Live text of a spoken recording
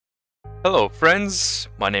Hello friends,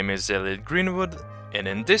 my name is Elliot Greenwood, and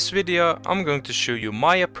in this video I'm going to show you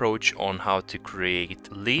my approach on how to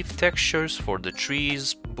create leaf textures for the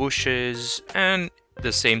trees, bushes, and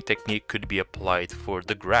the same technique could be applied for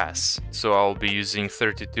the grass. So I'll be using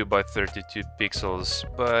 32 by 32 pixels,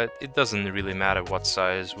 but it doesn't really matter what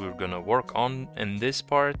size we're gonna work on in this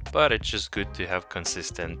part, but it's just good to have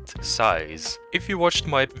consistent size. If you watched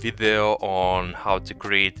my video on how to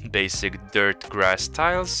create basic dirt grass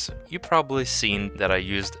tiles, you probably seen that I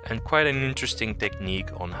used quite an interesting technique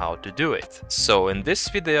on how to do it. So in this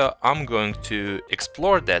video I'm going to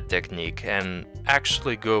explore that technique and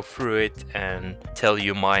actually go through it and tell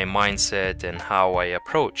you my mindset and how I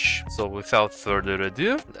approach. So without further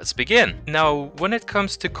ado, let's begin. Now when it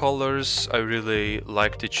comes to colors, I really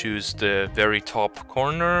like to choose the very top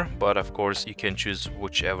corner, but of course you can choose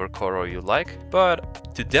whichever color you like.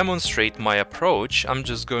 But to demonstrate my approach, I'm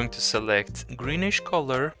just going to select greenish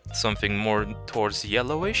color, something more towards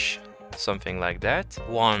yellowish, something like that.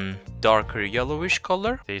 One darker yellowish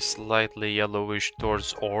color, a slightly yellowish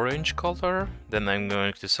towards orange color. Then I'm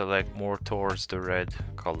going to select more towards the red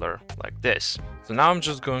color like this. So now I'm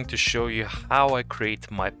just going to show you how I create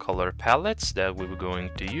my color palettes that we were going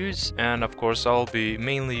to use. And of course I'll be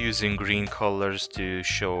mainly using green colors to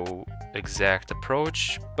show exact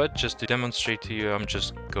approach, but just to demonstrate to you, I'm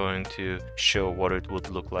just going to show what it would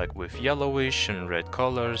look like with yellowish and red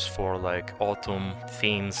colors for like autumn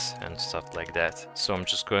themes and stuff like that. So I'm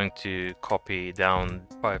just going to copy down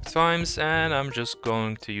 5 times, and I'm just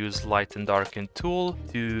going to use light and darken tool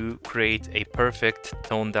to create a perfect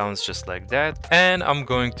tone downs just like that. And I'm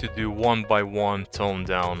going to do one by one tone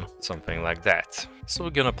down, something like that. So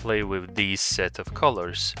we're gonna play with these set of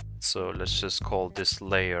colors. So let's just call this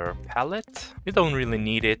layer palette. We don't really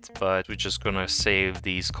need it, but we're just gonna save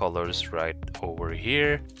these colors right over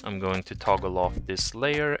here. I'm going to toggle off this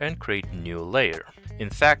layer and create new layer. In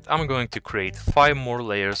fact, I'm going to create 5 more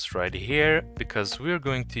layers right here because we're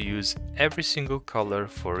going to use every single color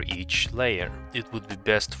for each layer. It would be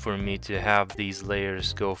best for me to have these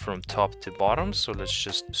layers go from top to bottom, so let's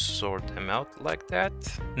just sort them out like that.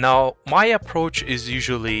 Now, my approach is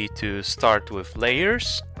usually to start with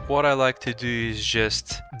layers. What I like to do is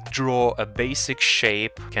just draw a basic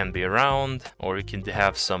shape. It can be round or you can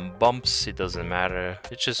have some bumps, it doesn't matter.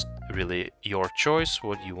 It's just really your choice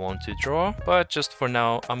what you want to draw, but just for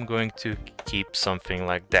now I'm going to keep something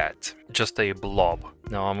like that, just a blob.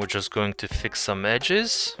 Now I'm just going to fix some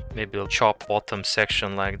edges. Maybe I'll chop bottom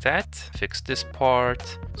section like that, fix this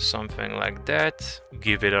part, something like that,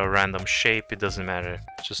 give it a random shape, it doesn't matter,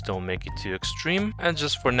 just don't make it too extreme. And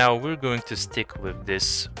just for now we're going to stick with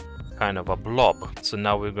this kind of a blob. So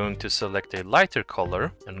now we're going to select a lighter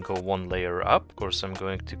color and go one layer up. Of course I'm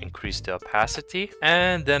going to increase the opacity,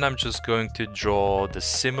 and then I'm just going to draw the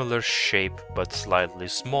similar shape but slightly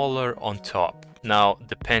smaller on top. Now,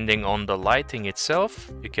 depending on the lighting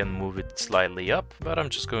itself, you can move it slightly up, but I'm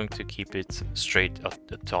just going to keep it straight at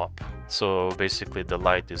the top. So basically the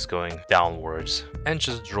light is going downwards, and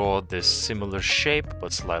just draw this similar shape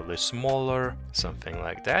but slightly smaller, something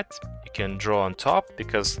like that. You can draw on top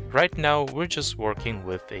because right now we're just working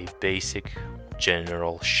with a basic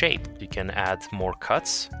general shape. You can add more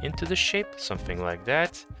cuts into the shape, something like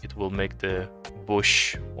that. It will make the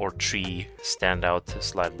bush or tree stand out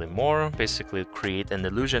slightly more. Basically create an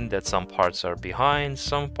illusion that some parts are behind,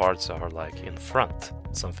 some parts are like in front,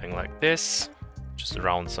 something like this. Just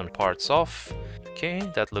round some parts off. Okay,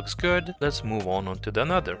 that looks good. Let's move on to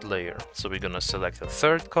another layer. So we're gonna select a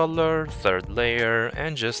third color, third layer,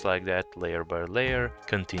 and just like that, layer by layer,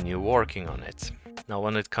 continue working on it. Now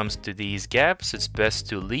when it comes to these gaps, it's best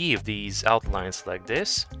to leave these outlines like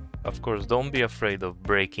this. Of course, don't be afraid of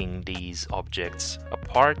breaking these objects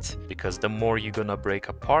apart, because the more you're gonna break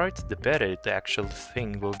apart, the better the actual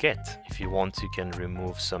thing will get. If you want, you can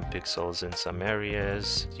remove some pixels in some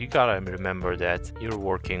areas. You gotta remember that you're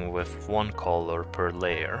working with one color per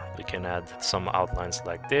layer. You can add some outlines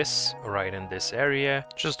like this right in this area.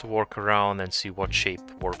 Just work around and see what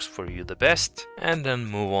shape works for you the best, and then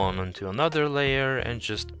move on to another layer and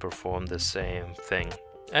just perform the same thing.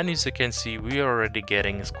 And as you can see, we are already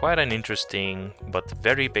getting quite an interesting but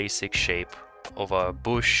very basic shape of a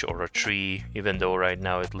bush or a tree, even though right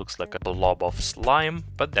now it looks like a blob of slime,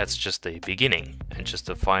 but that's just the beginning and just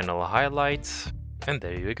a final highlight. And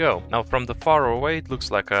there you go. Now from the far away it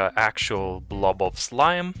looks like an actual blob of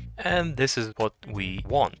slime, and this is what we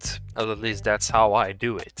want. At least that's how I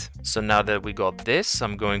do it. So now that we got this,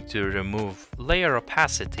 I'm going to remove layer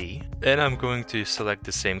opacity, then I'm going to select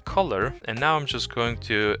the same color, and now I'm just going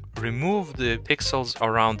to remove the pixels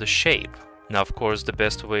around the shape. Now, of course, the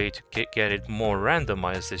best way to get it more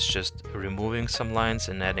randomized is just removing some lines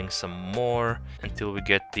and adding some more until we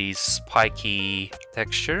get these spiky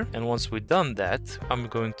texture. And once we've done that, I'm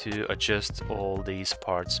going to adjust all these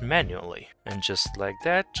parts manually. And just like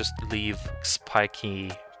that, just leave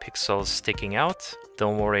spiky pixels sticking out.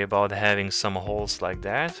 Don't worry about having some holes like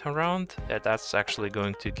that around. That's actually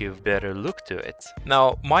going to give better look to it.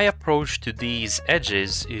 Now, my approach to these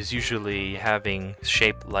edges is usually having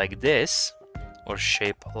shape like this or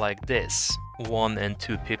shape like this. 1 and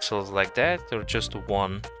 2 pixels like that, or just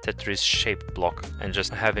one Tetris shaped block. And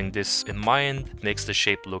just having this in mind makes the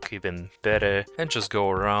shape look even better, and just go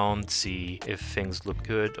around, see if things look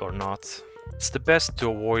good or not. It's the best to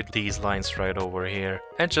avoid these lines right over here.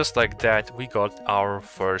 And just like that, we got our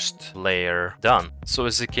first layer done. So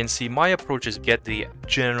as you can see, my approach is get the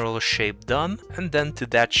general shape done, and then to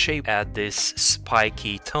that shape add this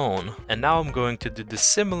spiky tone. And now I'm going to do the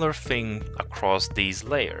similar thing across these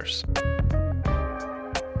layers.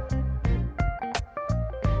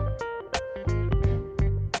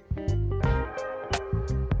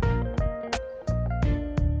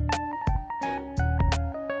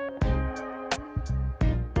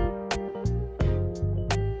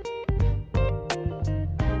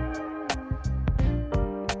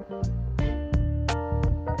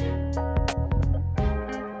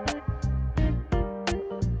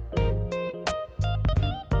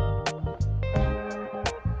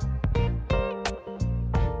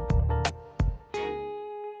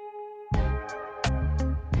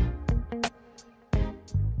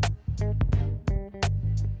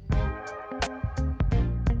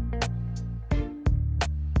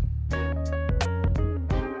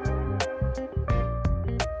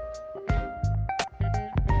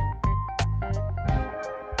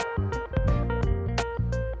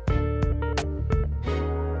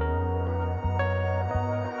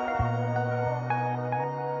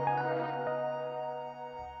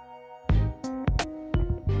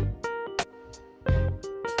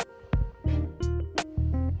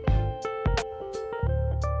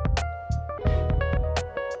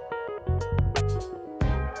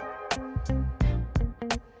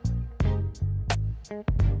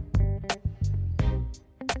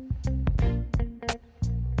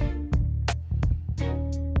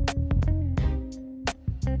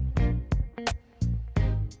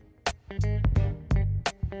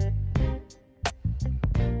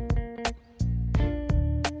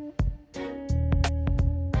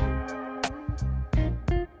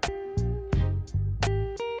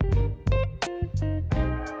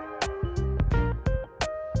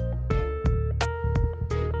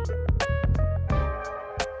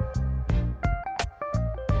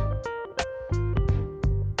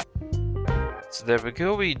 So there we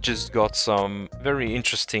go, we just got some very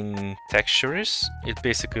interesting textures. It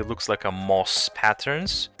basically looks like a moss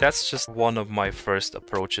patterns. That's just one of my first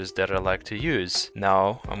approaches that I like to use.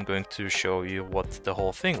 Now I'm going to show you what the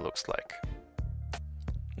whole thing looks like.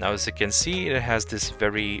 Now as you can see, it has this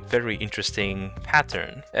very interesting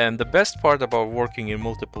pattern. And the best part about working in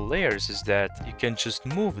multiple layers is that you can just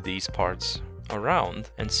move these parts around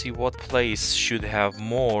and see what place should have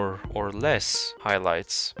more or less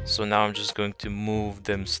highlights. So now I'm just going to move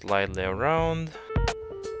them slightly around.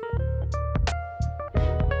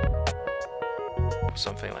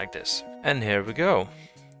 Something like this. And here we go.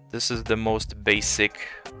 This is the most basic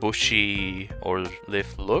bushy or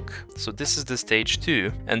leaf look. So this is the stage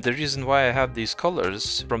 2, and the reason why I have these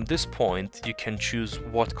colors, from this point you can choose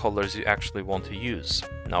what colors you actually want to use.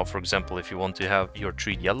 Now for example, if you want to have your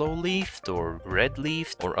tree yellow leafed or red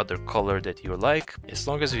leafed or other color that you like, as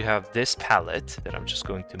long as you have this palette that I'm just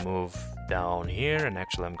going to move down here, and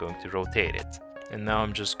actually I'm going to rotate it. And now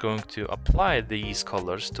I'm just going to apply these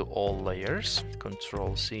colors to all layers.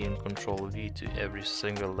 Control C and Control V to every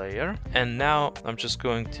single layer. And now I'm just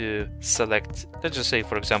going to select, let's just say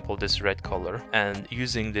for example this red color, and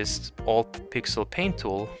using this all pixel paint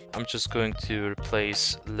tool, I'm just going to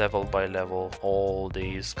replace level by level all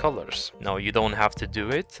these colors. Now you don't have to do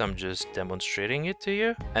it, I'm just demonstrating it to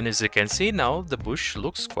you. And as you can see now, the bush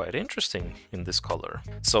looks quite interesting in this color.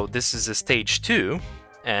 So this is a stage 2.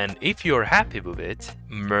 And if you're happy with it,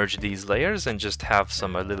 merge these layers and just have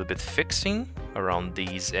a little bit fixing around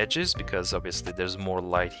these edges, because obviously there's more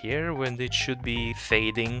light here when it should be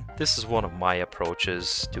fading. This is one of my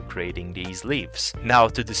approaches to creating these leaves. Now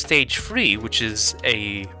to the stage 3, which is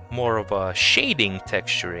a more of a shading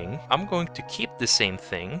texturing, I'm going to keep the same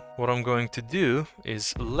thing. What I'm going to do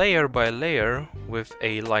is layer by layer with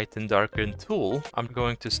a light and darken tool, I'm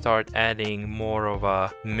going to start adding more of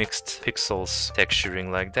a mixed pixels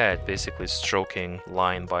texturing like that, basically stroking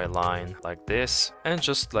line by line like this, and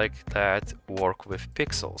just like that work with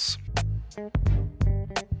pixels.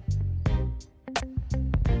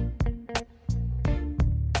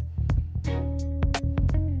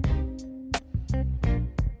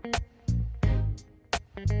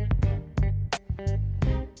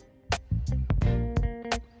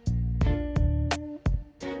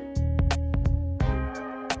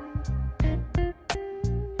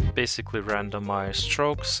 Basically randomize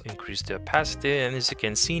strokes, increase the opacity, and as you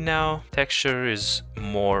can see now, texture is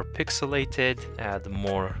more pixelated. Add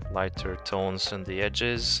more lighter tones on the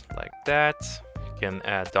edges like that. You can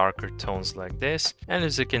add darker tones like this, and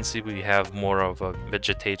as you can see, we have more of a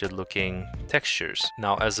vegetated looking textures.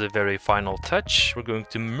 Now, as a very final touch, we're going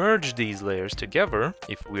to merge these layers together.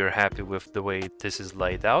 If we are happy with the way this is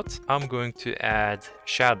laid out, I'm going to add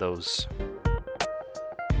shadows.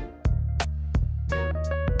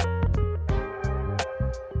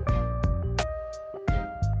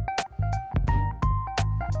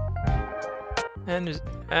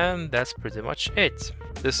 And that's pretty much it.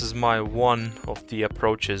 This is my one of the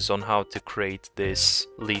approaches on how to create this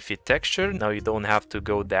leafy texture. Now you don't have to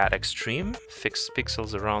go that extreme, fix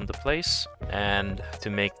pixels around the place. And to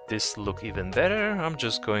make this look even better, I'm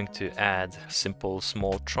just going to add simple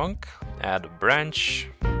small trunk, add a branch.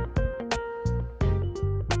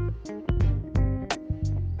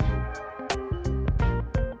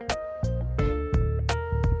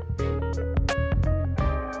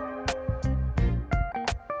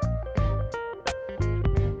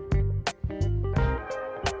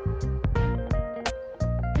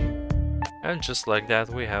 And just like that,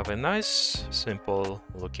 we have a nice, simple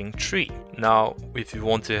looking tree. Now, if you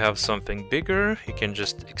want to have something bigger, you can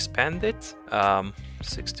just expand it.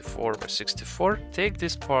 64 by 64. Take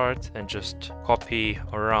this part and just copy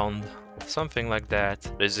around something like that.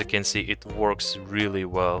 As you can see, it works really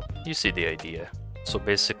well. You see the idea. So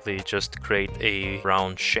basically just create a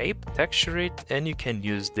round shape, texture it, and you can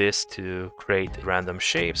use this to create random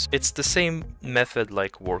shapes. It's the same method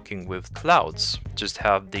like working with clouds. Just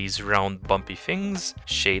have these round bumpy things,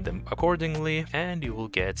 shade them accordingly, and you will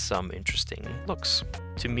get some interesting looks.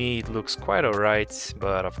 To me it looks quite alright,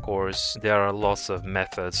 but of course there are lots of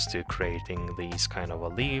methods to creating these kind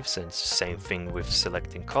of leaves, and same thing with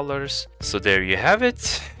selecting colors. So there you have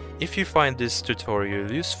it. If you find this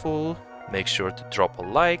tutorial useful, make sure to drop a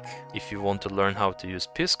like. If you want to learn how to use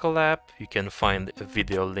PiskelApp, you can find a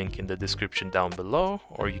video link in the description down below,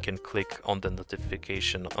 or you can click on the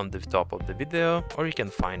notification on the top of the video, or you can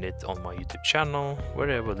find it on my YouTube channel,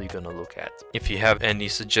 wherever you're gonna look at. If you have any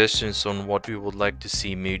suggestions on what you would like to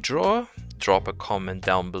see me draw, drop a comment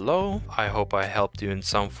down below. I hope I helped you in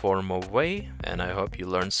some form of way, and I hope you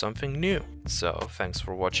learned something new. So thanks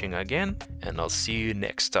for watching again, and I'll see you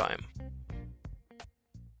next time.